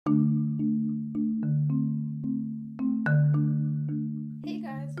Hey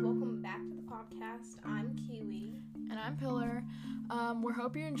guys, welcome back to the podcast. I'm Kiwi. And I'm Pillar. We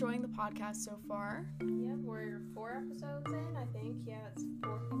hope you're enjoying the podcast so far. Yeah, we're 4 episodes in, I think. Yeah, it's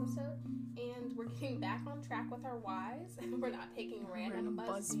 4th episode. And we're getting back on track with our whys. We're not taking random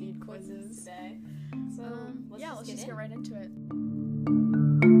BuzzFeed quizzes today. So, let's just get right into it.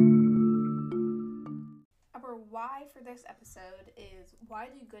 Our why for this episode is, why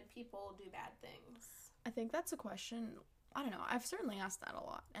do good people do bad things? I think that's a question, I don't know, I've certainly asked that a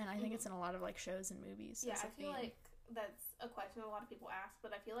lot. And I think it's in a lot of, shows and movies. Yeah, I feel like that's a question a lot of people ask,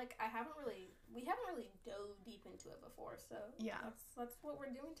 but I feel like we haven't really dove deep into it before, so yeah, that's what we're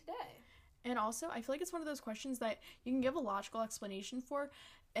doing today. And also, I feel like it's one of those questions that you can give a logical explanation for,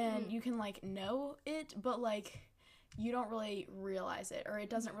 and you can, know it, but, you don't really realize it, or it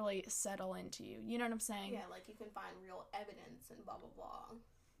doesn't really settle into you. You know what I'm saying? Yeah, you can find real evidence and blah, blah, blah.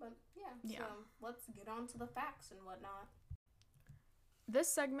 But, yeah. So let's get on to the facts and whatnot. This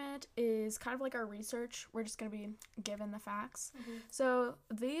segment is kind of like our research. We're just going to be given the facts. So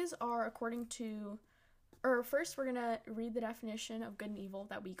these are according to, or first we're going to read the definition of good and evil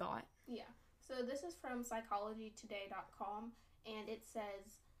that we got. Yeah. So this is from psychologytoday.com, and it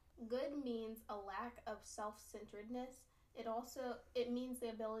says, good means a lack of self-centeredness. It means the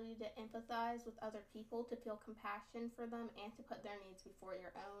ability to empathize with other people, to feel compassion for them, and to put their needs before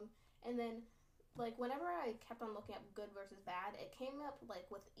your own. And then whenever I kept on looking up good versus bad, it came up,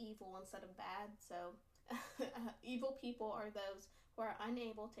 with evil instead of bad. So, evil people are those who are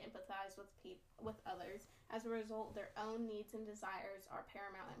unable to empathize with others. As a result, their own needs and desires are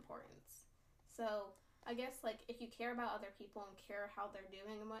paramount importance. So, I guess, if you care about other people and care how they're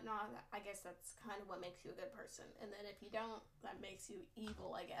doing and whatnot, I guess that's kind of what makes you a good person. And then if you don't, that makes you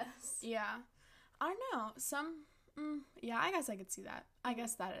evil, I guess. Yeah. I don't know. Yeah, I guess I could see that. I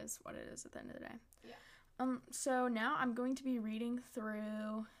guess that is what it is at the end of the day. Yeah. So now I'm going to be reading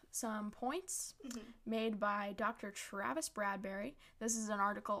through some points made by Dr. Travis Bradberry. This is an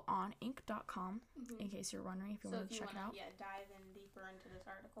article on Inc.com, in case you're wondering if you want to check it out. Yeah, dive in deeper into this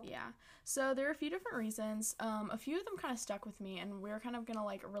article. Yeah. So there are a few different reasons. A few of them kind of stuck with me, and we're kind of going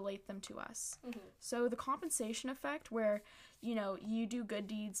to, relate them to us. So the compensation effect, where, you do good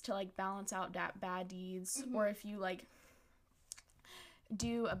deeds to, balance out bad deeds, or if you,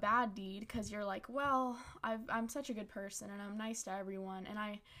 do a bad deed because you're well, I'm such a good person and I'm nice to everyone, and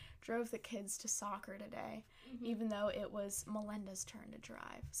I drove the kids to soccer today, even though it was Melinda's turn to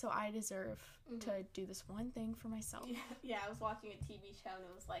drive, so I deserve to do this one thing for myself. Yeah, I was watching a TV show and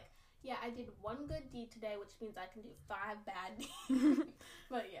it was yeah, I did one good deed today, which means I can do 5 bad deeds.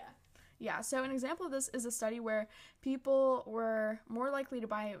 But yeah, so an example of this is a study where people were more likely to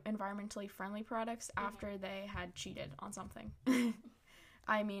buy environmentally friendly products after they had cheated on something.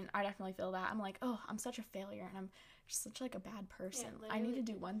 I mean, I definitely feel that. I'm I'm such a failure, and I'm just such a bad person. I need to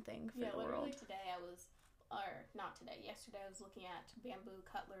do one thing for the world. Yeah, today yesterday I was looking at bamboo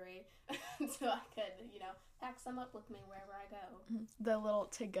cutlery so I could, pack some up with me wherever I go. The little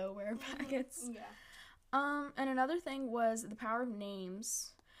to-go-ware packets. Yeah. And another thing was the power of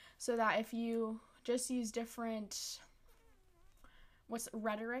names, so that if you just use different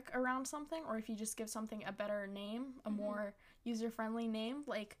rhetoric around something, or if you just give something a better name, a more user-friendly name,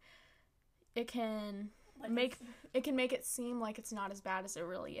 it can make it seem like it's not as bad as it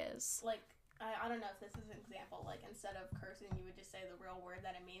really is. I don't know if this is an example, instead of cursing, you would just say the real word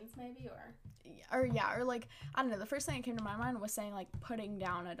that it means, maybe, or I don't know, the first thing that came to my mind was saying, putting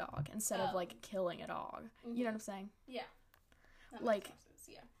down a dog instead of, killing a dog. You know what I'm saying? Yeah. That makes more sense,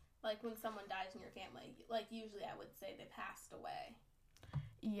 yeah. When someone dies in your family, usually I would say they passed away.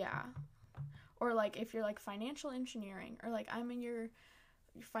 Yeah. Or, if you're, financial engineering, or, I'm in your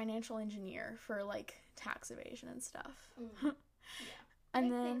financial engineer for, tax evasion and stuff. Yeah.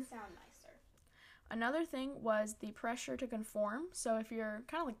 And then things sound nicer. Another thing was the pressure to conform. So if you're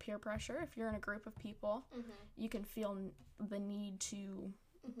kind of peer pressure, if you're in a group of people, you can feel the need to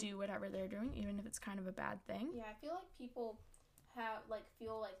do whatever they're doing, even if it's kind of a bad thing. Yeah, I feel people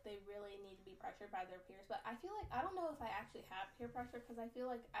feel they really need to be pressured by their peers, but I feel I don't know if I actually have peer pressure, because I feel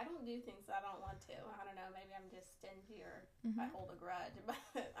I don't do things that I don't want to. I don't know, maybe I'm just stingy, or I hold a grudge, but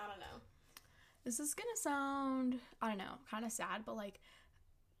I don't know. This is gonna sound, I don't know, kind of sad, but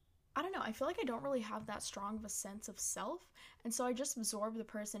I don't know, I feel I don't really have that strong of a sense of self, and so I just absorb the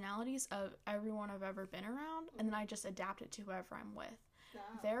personalities of everyone I've ever been around, and then I just adapt it to whoever I'm with.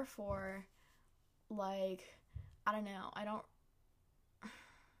 Therefore, I don't know,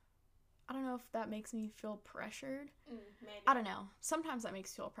 I don't know if that makes me feel pressured. Maybe. I don't know. Sometimes that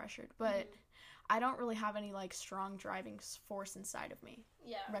makes me feel pressured, but I don't really have any, like, strong driving force inside of me.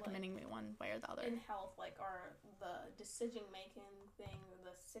 Yeah. Recommending me one way or the other. In health, like, or the decision-making thing,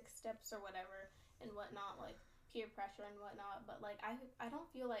 the 6 steps or whatever and whatnot, like, peer pressure and whatnot. But, like, I don't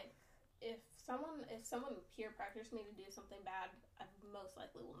feel like if someone peer pressures me to do something bad, I most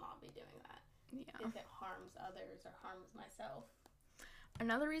likely will not be doing that. Yeah. If it harms others or harms myself.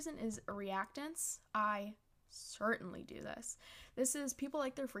 Another reason is reactance. I certainly do this. This is people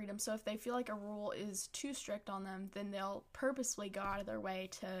like their freedom, so if they feel like a rule is too strict on them, then they'll purposely go out of their way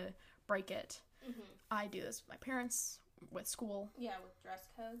to break it. I do this with my parents, with school. Yeah, with dress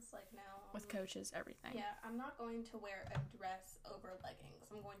codes, like now. With coaches, everything. Yeah, I'm not going to wear a dress over leggings.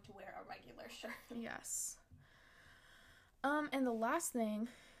 I'm going to wear a regular shirt. Yes. And the last thing,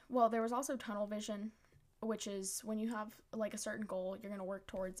 well, there was also tunnel vision, which is when you have, like, a certain goal, you're going to work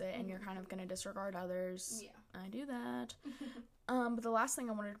towards it, and you're kind of going to disregard others. Yeah. I do that. But the last thing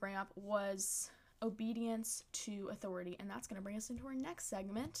I wanted to bring up was obedience to authority, and that's going to bring us into our next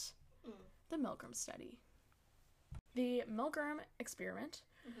segment, the Milgram study. The Milgram experiment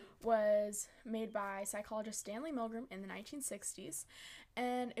was made by psychologist Stanley Milgram in the 1960s,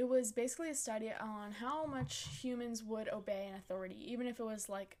 and it was basically a study on how much humans would obey an authority, even if it was,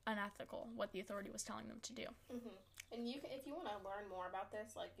 like, unethical, what the authority was telling them to do. And if you want to learn more about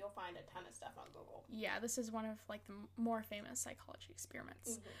this, like, you'll find a ton of stuff on Google. Yeah, this is one of, like, the more famous psychology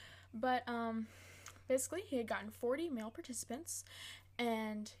experiments. But basically, he had gotten 40 male participants,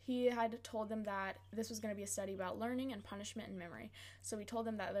 and he had told them that this was going to be a study about learning and punishment and memory. So he told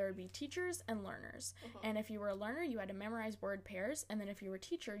them that there would be teachers and learners. And if you were a learner, you had to memorize word pairs. And then if you were a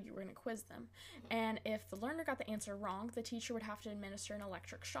teacher, you were going to quiz them. And if the learner got the answer wrong, the teacher would have to administer an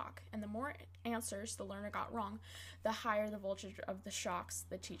electric shock. And the more answers the learner got wrong, the higher the voltage of the shocks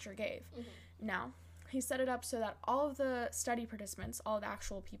the teacher gave. Now, he set it up so that all of the study participants, all of the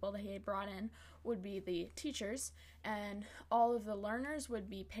actual people that he had brought in, would be the teachers, and all of the learners would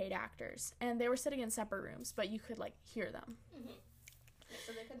be paid actors. And they were sitting in separate rooms, but you could, like, hear them.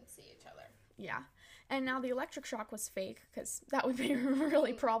 So they couldn't see each other. Yeah. And now the electric shock was fake, because that would be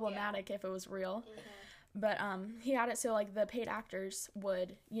really problematic if it was real. But he had it so, like, the paid actors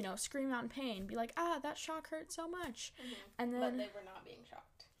would, you know, scream out in pain, be like, that shock hurt so much. And then, but they were not being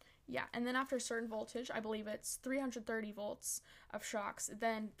shocked. Yeah, and then after a certain voltage, I believe it's 330 volts of shocks,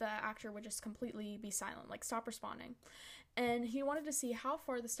 then the actor would just completely be silent, like stop responding. And he wanted to see how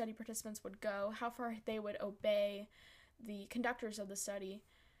far the study participants would go, how far they would obey the conductors of the study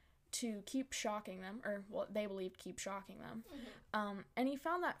to keep shocking them, or what they believed keep shocking them. And he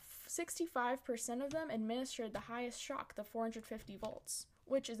found that 65% of them administered the highest shock, the 450 volts,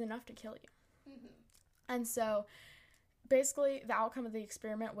 which is enough to kill you. And so basically, the outcome of the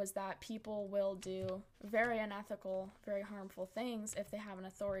experiment was that people will do very unethical, very harmful things if they have an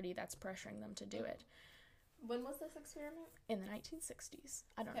authority that's pressuring them to do it. When was this experiment? In the 1960s.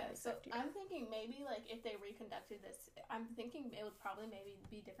 I don't know the exact year. I'm thinking maybe, like, if they reconducted this, I'm thinking it would probably maybe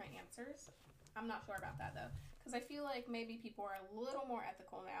be different answers. I'm not sure about that, though. Because I feel like maybe people are a little more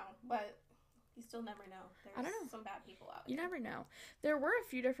ethical now, but you still never know. I don't know. Some bad people out here. You never know. There were a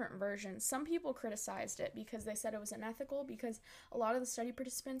few different versions. Some people criticized it because they said it was unethical because a lot of the study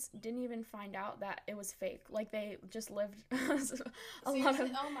participants didn't even find out that it was fake. Like, they just lived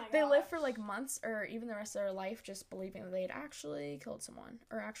they lived for, like, months or even the rest of their life just believing that they had actually killed someone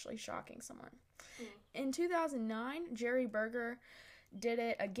or actually shocking someone. In 2009, Jerry Berger did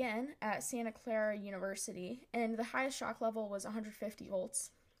it again at Santa Clara University, and the highest shock level was 150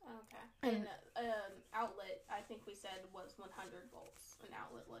 volts. Okay. And outlet, I think we said, was 100 volts. An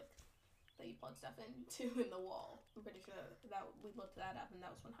outlet, like, that you plug stuff into in the wall. I'm pretty sure that we looked that up, and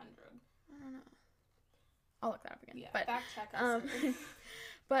that was 100. I don't know. I'll look that up again. Yeah, but, fact check us.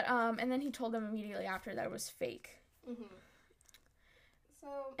 But, and then he told them immediately after that it was fake.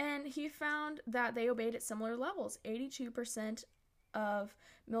 And he found that they obeyed at similar levels. 82% of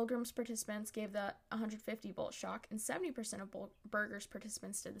Milgram's participants gave the 150 volt shock, and 70% of Berger's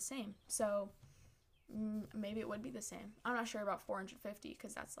participants did the same. So maybe it would be the same. I'm not sure about 450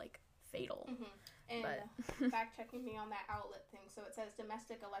 because that's, like, fatal. And fact checking me on that outlet thing. So it says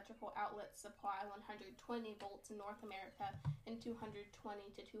domestic electrical outlets supply 120 volts in North America and 220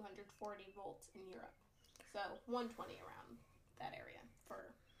 to 240 volts in Europe. So 120 around that area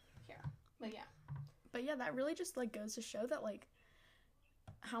for here. But yeah, that really just, like, goes to show that, like,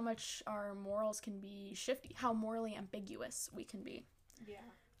 how much our morals can be shifty, how morally ambiguous we can be.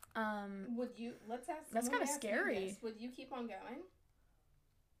 Would you, let's ask, that's kind of scary. Would you keep on going?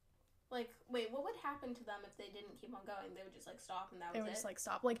 Like, wait, what would happen to them if they didn't keep on going? They would just, like, stop and that was it? They would just, like,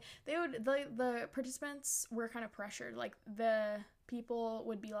 stop. Like, they would, the participants were kind of pressured. Like, the people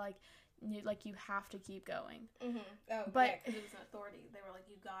would be like, you have to keep going. Mm-hmm. Oh, but, yeah, because it was an authority. They were like,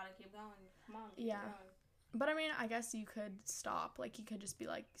 you gotta keep going. Come on, keep going. But, I mean, I guess you could stop. Like, you could just be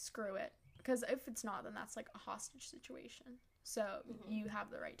like, screw it. Because if it's not, then that's, like, a hostage situation. So, you have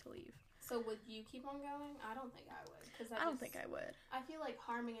the right to leave. So would you keep on going? I don't think I would. Cause I don't think I would. I feel like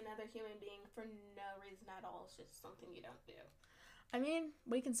harming another human being for no reason at all is just something you don't do. I mean,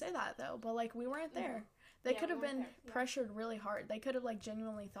 we can say that, though, but, like, we weren't there. They could have been pressured really hard. They could have, like,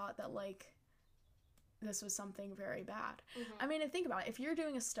 genuinely thought that, like, this was something very bad. I mean, and think about it. If you're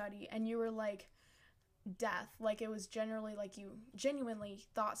doing a study and you were, like, death, like, it was generally, like, you genuinely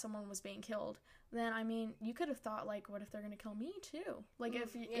thought someone was being killed, then, I mean, you could have thought, like, what if they're gonna kill me, too? Like,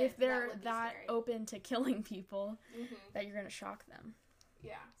 if they're that open to killing people, that you're gonna shock them.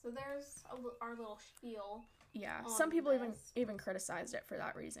 Yeah, so there's our little spiel. Yeah, some people even criticized it for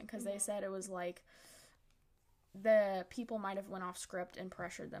that reason, because they said it was, like, the people might have went off script and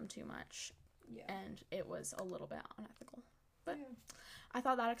pressured them too much, and it was a little bit unethical. But I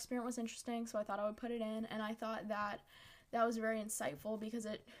thought that experiment was interesting, so I thought I would put it in, and I thought that was very insightful because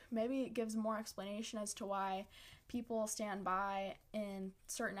it gives more explanation as to why people stand by in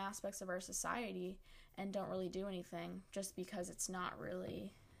certain aspects of our society and don't really do anything just because it's not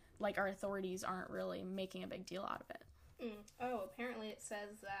really, like, our authorities aren't really making a big deal out of it. Oh, apparently it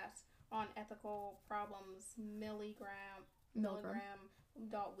says that on ethical problems,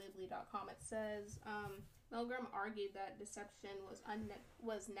 Milgram.weebly.com, it says, Milgram argued that deception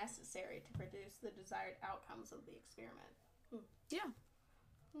was necessary to produce the desired outcomes of the experiment. Yeah.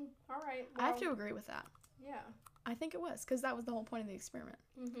 All right. Well, I have to agree with that. Yeah. I think it was, because that was the whole point of the experiment.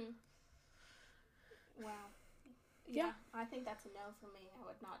 Wow. Yeah, I think that's a no for me.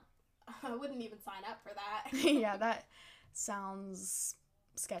 I wouldn't even sign up for that. Yeah, that sounds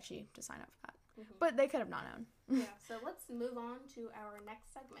sketchy to sign up for that. But they could have not known. Yeah, so let's move on to our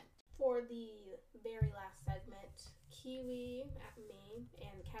next segment. For the very last segment, Kiwi, me,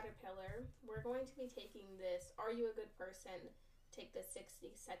 and Caterpillar, we're going to be taking this Are You a Good Person? Take the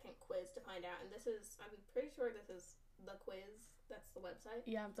 60-second quiz to find out. And this is, I'm pretty sure this is the quiz. That's the website.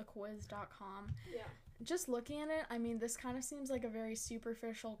 Yeah, thequiz.com. Yeah. Just looking at it, I mean, this kind of seems like a very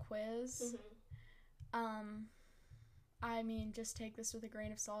superficial quiz. I mean, just take this with a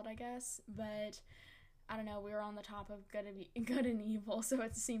grain of salt, I guess. But I don't know, we were on the top of good and evil, so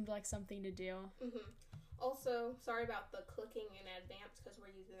it seemed like something to do. Also, sorry about the clicking in advance because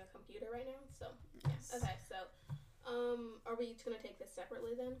we're using a computer right now. So, yes. Okay, so, are we each going to take this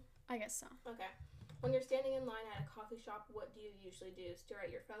separately then? I guess so. Okay. When you're standing in line at a coffee shop, what do you usually do? Stare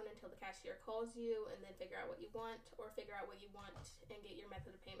at your phone until the cashier calls you and then figure out what you want, or figure out what you want and get your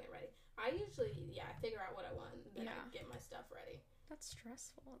method of payment ready? I usually, I figure out what I want and then I get my stuff ready. That's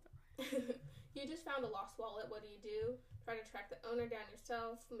stressful. You just found a lost wallet. What do? Try to track the owner down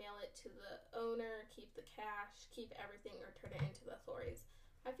yourself, mail it to the owner, keep the cash, keep everything, or turn it into the authorities.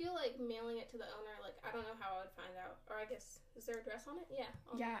 I feel like mailing it to the owner, like, I don't know how I would find out. Or I guess, is there a address on it? Yeah.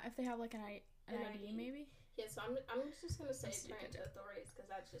 Yeah, if they have, like, an ID, maybe? Yeah, so I'm just going to say turn it to authorities because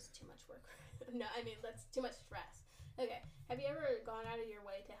that's just too much work. No, I mean, that's too much stress. Okay. Have you ever gone out of your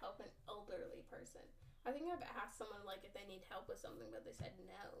way to help an elderly person? I think I've asked someone, like, if they need help with something, but they said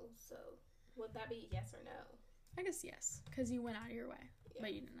no. So, would that be yes or no? I guess yes, because you went out of your way,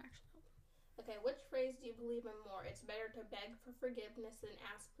 but you didn't actually help. Okay, which phrase do you believe in more? It's better to beg for forgiveness than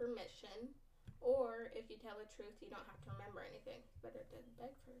ask permission. Or, if you tell the truth, you don't have to remember anything. Better to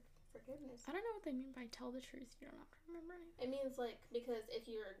beg for forgiveness. I don't know what they mean by tell the truth, you don't have to remember anything. It means, like, because if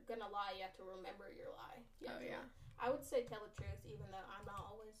you're gonna lie, you have to remember your lie. Yeah. I would say tell the truth, even though I'm not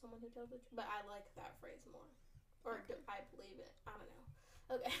always someone who tells the truth. But I like that phrase more. Or I believe it. I don't know.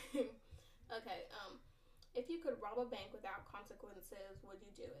 Okay. Okay, if you could rob a bank without consequences, would you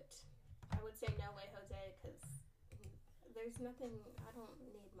do it? I would say no way, Jose, because there's nothing, I don't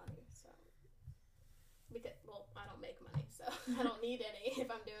need money, so. Because, well, I don't make money, so I don't need any if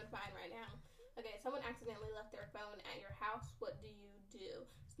I'm doing fine right now. Okay, someone accidentally left their phone at your house, what do you do?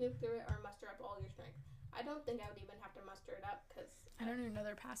 Snoop through it or muster up all your strength? I don't think I would even have to muster it up, because I don't even know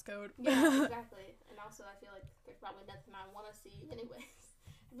their passcode. Yeah, exactly. And also, I feel like there's probably nothing I want to see anyways.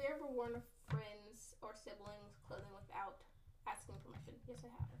 Have you ever worn a friend's or siblings' clothing without asking permission? Yes,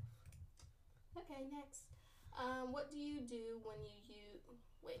 I have. Okay, next. What do you do when you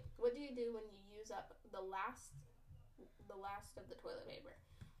use up the last of the toilet paper?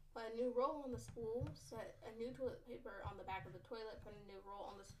 Put a new roll on the spool, set a new toilet paper on the back of the toilet, put a new roll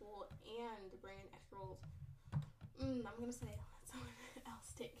on the spool, and bring in extra rolls. I'm gonna say let someone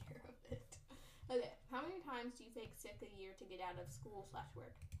else take care of this. times do you fake sick a year to get out of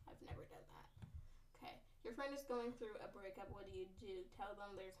school/work? I've never done that. Okay. Your friend is going through a breakup. What do you do? Tell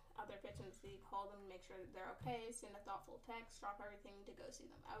them there's other fish in the sea. Call them, make sure that they're okay. Send a thoughtful text. Drop everything to go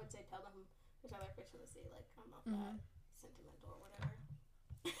see them. I would say tell them there's other fish in the sea. Like, I'm not that sentimental or whatever.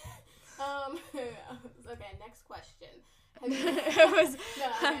 Okay, next question. Have you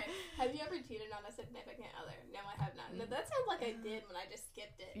ever cheated on a significant other? No, I have not. No, that sounds like I did when I just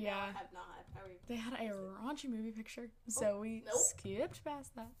skipped it. Yeah. No, I have not. They had a raunchy movie picture, so we skipped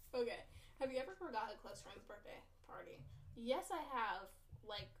past that. Okay. Have you ever forgot a close friend's birthday party? Yes, I have.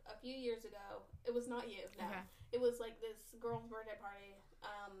 Like, a few years ago. It was not you, no. Okay. It was, like, this girl's birthday party,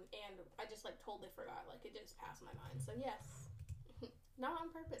 and I just, like, totally forgot. Like, it just passed my mind. So, yes. Not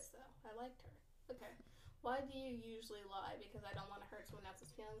on purpose, though. I liked her. Okay. Why do you usually lie? Because I don't want to hurt someone else's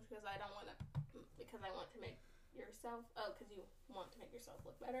feelings. Because I want to make yourself... Oh, because you want to make yourself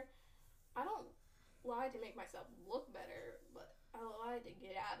look better. I don't lie to make myself look better, but I lie to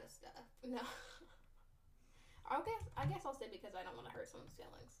get out of stuff. No. I guess I'll say because I don't want to hurt someone's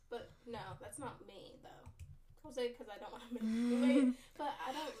feelings. But no, that's not me, though. I'll say because I don't want to but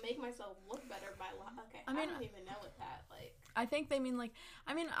I don't make myself look better by lying. Okay, I don't even know what that, like... I think they mean, like...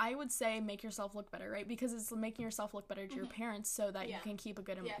 I mean, I would say make yourself look better, right? Because it's making yourself look better to your parents so that you can keep a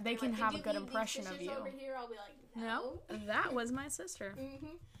good... they can have a good impression of you. Over here, I'll be like, no. That was my sister.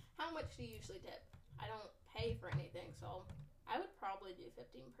 How much do you usually tip? I don't pay for anything, so I would probably do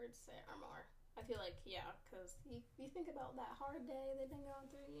 15% or more. I feel like, yeah, because you think about that hard day they've been going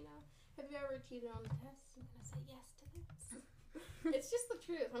through, you know? Have you ever cheated on the test? I'm going to say yes to this. It's just the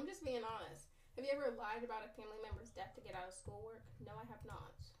truth. I'm just being honest. Have you ever lied about a family member's death to get out of schoolwork? No, I have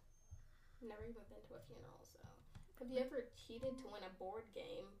not. I've never even been to a funeral, so. Have you ever cheated to win a board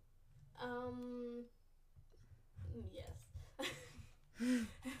game? Yes.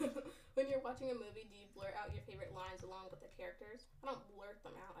 When you're watching a movie, do you blurt out your favorite lines along with the characters? I don't blurt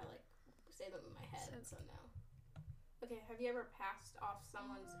them out. I, like, say them in my head, so no. Okay, have you ever passed off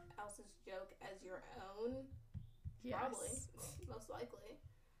someone else's joke as your own? Yes. Probably. Most likely.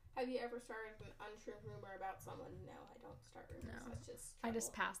 Have you ever started an untrue rumor about someone? No, I don't start rumors. No. That's just trouble. I just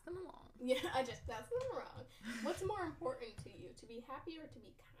pass them along. Yeah, I just pass them along. What's more important to you? To be happy or to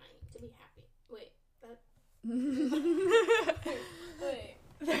be kind? To be happy. Wait, that... Wait.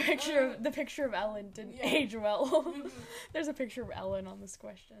 The picture of Ellen didn't age well. There's a picture of Ellen on this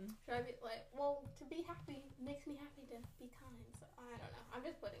question. Should I be like, well, to be happy makes me happy to be kind. So I don't know. I'm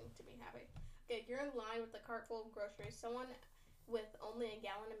just putting to be happy. Okay, you're in line with a cart full of groceries. Someone with only a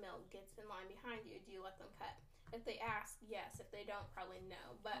gallon of milk gets in line behind you. Do you let them cut? If they ask, yes. If they don't, probably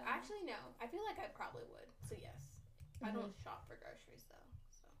no. But actually, no. I feel like I probably would. So yes. I don't shop for groceries though.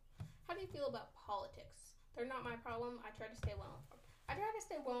 So, how do you feel about politics? They're not my problem. I try to stay well informed.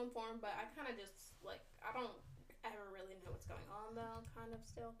 But I kind of just, like, I don't ever really know what's going on, though, kind of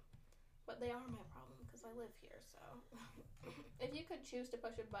still. But they are my problem, because I live here, so. If you could choose to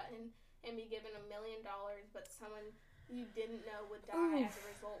push a button and be given $1 million, but someone you didn't know would die as a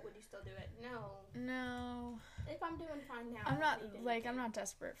result, would you still do it? No. No. If I'm doing fine now. I'm not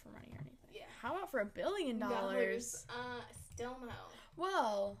desperate for money or anything. Yeah. How about for $1 billion? Still no.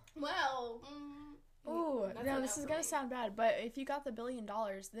 Well. Ooh, no, this is gonna sound bad, but if you got the $1 billion,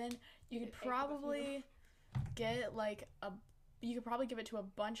 then you could probably get like you could probably give it to a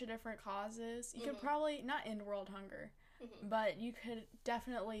bunch of different causes. You could probably not end world hunger, but you could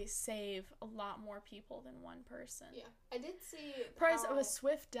definitely save a lot more people than one person. Yeah, I did see price of a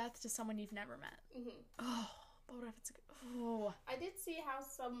swift death to someone you've never met. Oh, but what if it's I did see how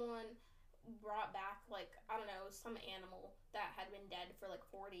someone brought back, like, I don't know, some animal that had been dead for like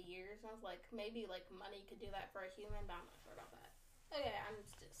 40 years. And I was like, maybe like money could do that for a human, but I'm not sure about that. Okay, I'm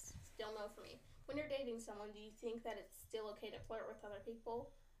just still no for me. When you're dating someone, do you think that it's still okay to flirt with other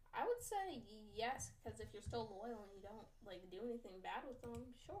people? I would say yes, because if you're still loyal and you don't like do anything bad with them,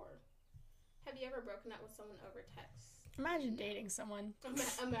 sure. Have you ever broken up with someone over text? Imagine dating someone.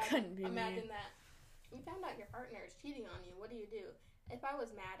 Imagine that. You found out your partner is cheating on you. What do you do? If I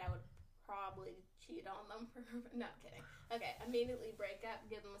was mad, I would probably cheat on them. Not kidding. Okay, immediately break up,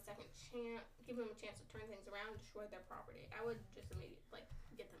 give them a second chance, give them a chance to turn things around, destroy their property. I would just immediately, like,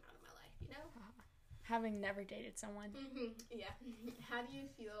 get them out of my life, you know? Having never dated someone. Yeah. How do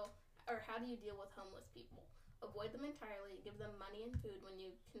you deal with homeless people? Avoid them entirely, give them money and food when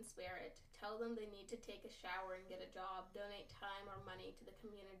you can spare it, tell them they need to take a shower and get a job, donate time or money to the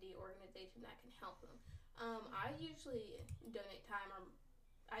community organization that can help them. I usually donate time,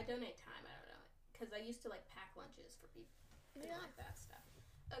 I don't know, because I used to, like, pack lunches for people. Yeah. Like that stuff.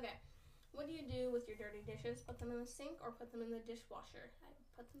 Okay. What do you do with your dirty dishes? Put them in the sink or put them in the dishwasher?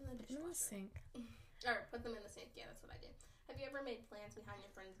 I put them in the dishwasher. In the sink. Or put them in the sink. Yeah, that's what I did. Have you ever made plans behind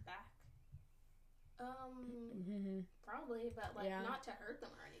your friend's back? Probably, but not to hurt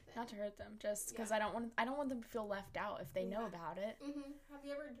them or anything. Not to hurt them, just because I don't want them to feel left out if they know about it. Have you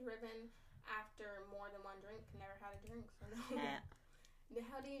ever driven after more than one drink? Never had a drink, so no.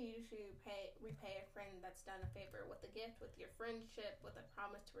 How do you usually repay a friend that's done a favor? With a gift, with your friendship, with a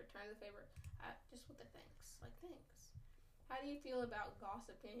promise to return the favor? Just with a thanks. Like, thanks. How do you feel about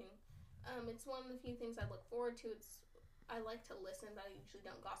gossiping? It's one of the few things I look forward to. I like to listen, but I usually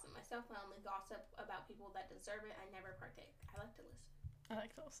don't gossip myself. I only gossip about people that deserve it. I never partake. I like to listen. I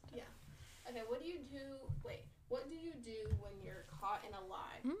like to listen. Yeah. Okay, what do you do when you're caught in a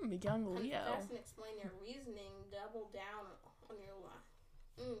lie? Young Leo. Confess and explain your reasoning. Double down on your lie.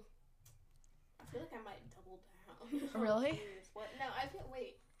 I feel like I might double down. Really? What? No, I don't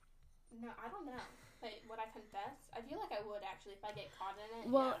know. Wait, would I confess? I feel like I would, actually, if I get caught in it.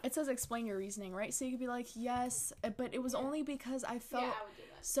 Well, it says explain your reasoning, right? So you could be like, yes, but it was only because I felt I would do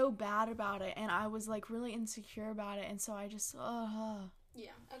that. so bad about it, and I was, like, really insecure about it, and so I just,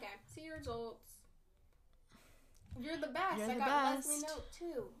 Yeah, okay. See your results. You're the best. You're I the got best. Leslie Note,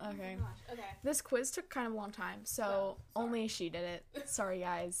 too. Okay. Oh my gosh. Okay. This quiz took kind of a long time, so only she did it. Sorry,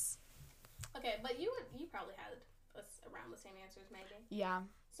 guys. Okay, but you probably had around the same answers, maybe. Yeah.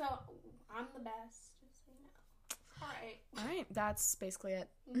 So, I'm the best, just so you know. All right, that's basically it.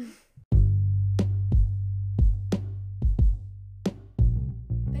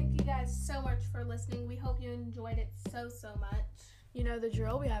 Thank you guys so much for listening. We hope you enjoyed it so much. You know the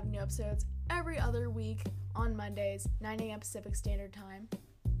drill. We have new episodes every other week on Mondays, 9 a.m. Pacific Standard Time.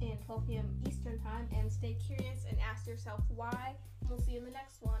 And 12 p.m. Eastern Time. And stay curious and ask yourself why. We'll see you in the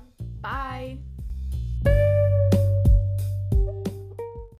next one. Bye.